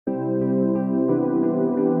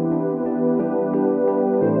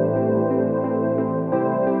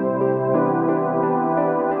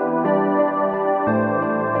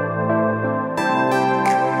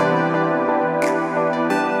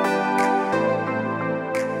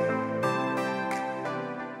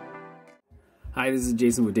Hi, this is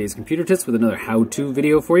Jason with DavesComputerTips with another how-to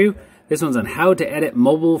video for you. This one's on how to edit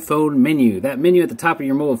mobile phone menu. That menu at the top of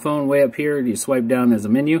your mobile phone, way up here, you swipe down, there's a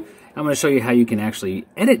menu. I'm going to show you how you can actually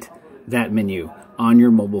edit that menu on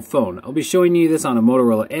your mobile phone. I'll be showing you this on a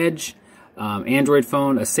Motorola Edge, Android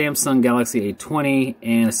phone, a Samsung Galaxy A20,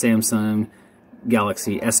 and a Samsung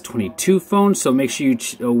Galaxy S22 phone. So make sure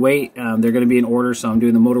you wait. They're going to be in order, so I'm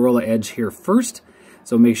doing the Motorola Edge here first.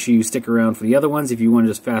 So make sure you stick around for the other ones. If you want to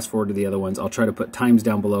just fast forward to the other ones, I'll try to put times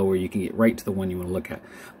down below where you can get right to the one you want to look at.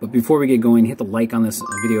 But before we get going, hit the like on this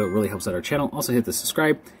video. It really helps out our channel. Also hit the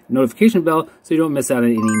subscribe notification bell so you don't miss out on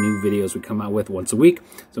any new videos we come out with once a week.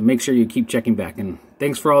 So make sure you keep checking back. And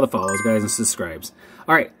thanks for all the follows, guys, and subscribes.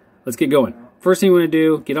 All right, let's get going. First thing you want to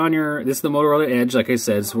do, get on your, this is the Motorola Edge, like I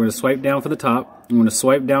said. So we're going to swipe down from the top. I'm going to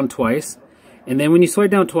swipe down twice. And then when you swipe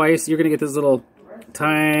down twice, you're going to get this little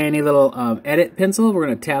tiny little edit pencil. We're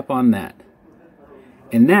going to tap on that.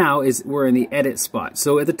 And now we're in the edit spot.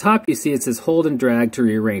 So at the top you see it says hold and drag to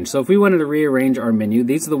rearrange. So if we wanted to rearrange our menu,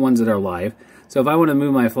 these are the ones that are live. So if I want to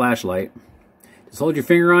move my flashlight, just hold your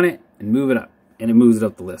finger on it and move it up. And it moves it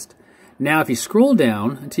up the list. Now if you scroll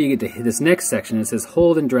down until you get to this next section, it says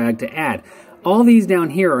hold and drag to add. All these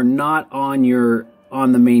down here are not on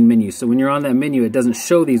the main menu. So when you're on that menu, it doesn't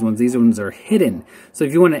show these ones. These ones are hidden. So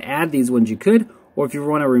if you want to add these ones, you could. Or if you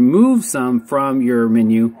want to remove some from your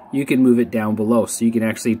menu, you can move it down below. So you can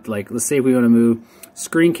actually, like, let's say if we want to move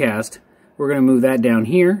screencast, we're going to move that down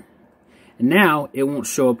here. And now it won't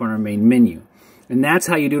show up on our main menu. And that's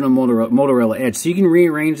how you do it on Motorola Edge. So you can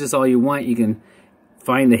rearrange this all you want. You can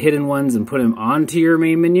find the hidden ones and put them onto your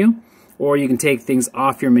main menu. Or you can take things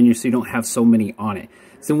off your menu so you don't have so many on it.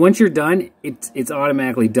 So once you're done, it's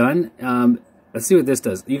automatically done. Let's see what this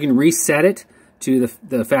does. You can reset it to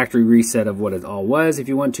the factory reset of what it all was if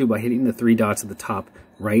you want to by hitting the three dots at the top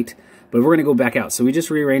right. But we're going to go back out. So we just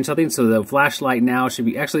rearranged something. So the flashlight now should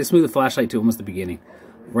be, actually let's move the flashlight to almost the beginning.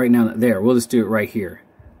 Right now, there. We'll just do it right here.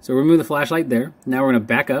 So remove the flashlight there. Now we're going to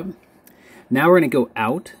back up. Now we're going to go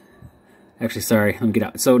out. Actually, sorry, let me get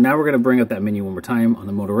out. So now we're going to bring up that menu one more time on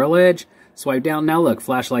the Motorola Edge. Swipe down. Now look,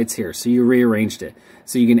 flashlight's here. So you rearranged it.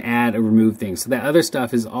 So you can add or remove things. So that other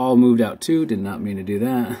stuff is all moved out too. Did not mean to do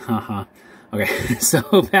that. Haha. Okay,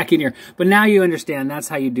 so back in here. But now you understand that's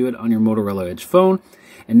how you do it on your Motorola Edge phone.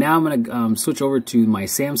 And now I'm going to switch over to my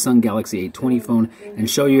Samsung Galaxy A20 phone and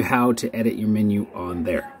show you how to edit your menu on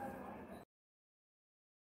there.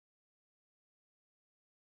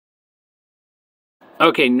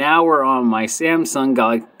 Okay, now we're on my Samsung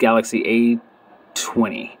Galaxy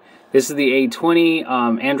A20. This is the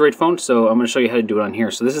A20 Android phone, so I'm going to show you how to do it on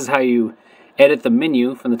here. So this is how you edit the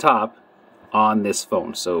menu from the top on this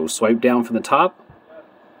phone. So swipe down from the top,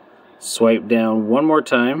 swipe down one more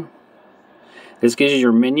time. This gives you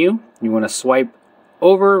your menu. You want to swipe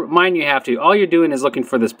over. Mine you have to. All you're doing is looking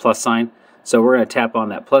for this plus sign. So we're going to tap on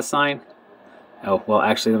that plus sign. Oh, well,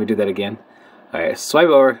 actually, let me do that again. All right, swipe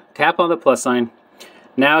over, tap on the plus sign.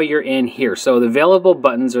 Now you're in here. So the available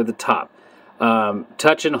buttons are the top.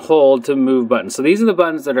 Touch and hold to move buttons. So these are the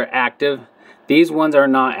buttons that are active. These ones are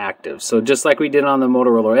not active. So just like we did on the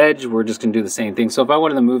Motorola Edge, we're just going to do the same thing. So if I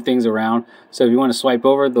wanted to move things around, so if you want to swipe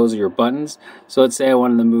over, those are your buttons. So let's say I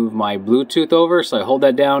wanted to move my Bluetooth over, so I hold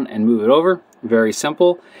that down and move it over. Very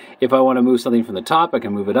simple. If I want to move something from the top, I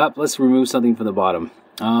can move it up. Let's remove something from the bottom.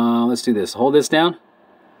 Let's do this. Hold this down,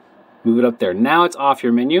 move it up there. Now it's off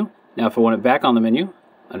your menu. Now if I want it back on the menu,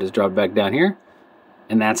 I'll just drop it back down here.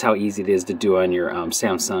 And that's how easy it is to do on your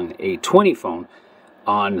Samsung A20 phone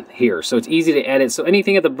on here. So it's easy to edit. So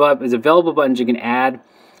anything at the button is available buttons you can add.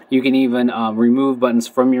 You can even remove buttons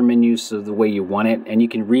from your menu so the way you want it. And you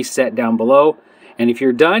can reset down below. And if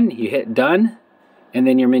you're done, you hit done. And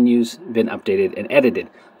then your menu's been updated and edited.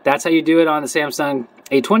 That's how you do it on the Samsung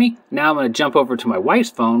A20. Now I'm going to jump over to my wife's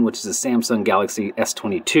phone, which is a Samsung Galaxy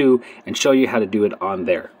S22, and show you how to do it on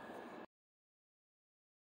there.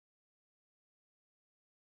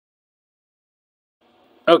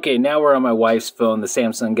 Okay, now we're on my wife's phone, the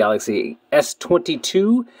Samsung Galaxy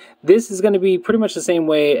S22. This is going to be pretty much the same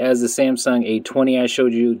way as the Samsung A20 I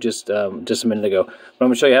showed you just a minute ago. But I'm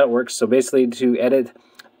going to show you how it works. So basically, to edit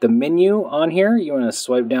the menu on here, you want to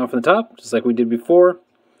swipe down from the top, just like we did before.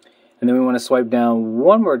 And then we want to swipe down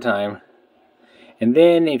one more time. And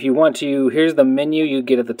then if you want to, here's the menu you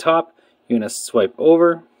get at the top. You're going to swipe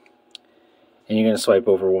over. And you're going to swipe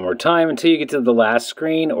over one more time until you get to the last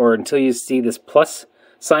screen, or until you see this plus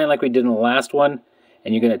sign like we did in the last one,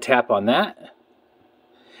 and you're going to tap on that.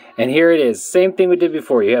 And here it is. Same thing we did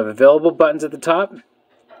before. You have available buttons at the top,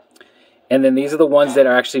 and then these are the ones that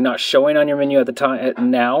are actually not showing on your menu at the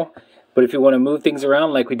time now. But if you want to move things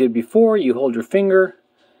around like we did before, you hold your finger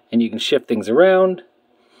and you can shift things around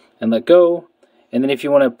and let go. And then if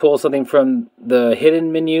you want to pull something from the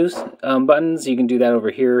hidden menus buttons, you can do that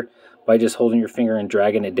over here by just holding your finger and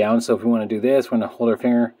dragging it down. So if we want to do this, we're going to hold our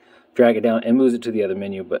finger, drag it down, and moves it to the other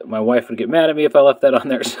menu. But my wife would get mad at me if I left that on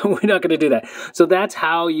there, so we're not going to do that. So that's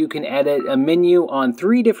how you can edit a menu on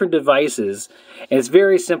 3 different devices. And it's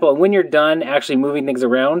very simple. And when you're done actually moving things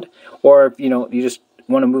around, or if you just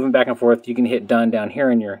want to move them back and forth, you can hit done down here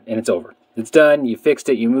and it's over. It's done, you fixed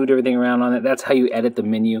it, you moved everything around on it. That's how you edit the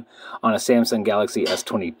menu on a Samsung Galaxy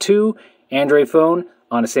S22 Android phone,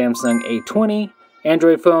 on a Samsung A20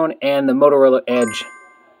 Android phone, and the Motorola Edge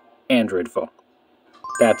Android phone.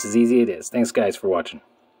 That's as easy as it is. Thanks guys for watching.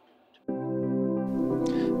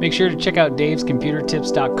 Make sure to check out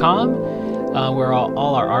DavesComputerTips.com where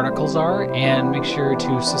all our articles are, and make sure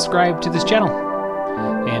to subscribe to this channel.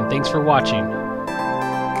 And thanks for watching.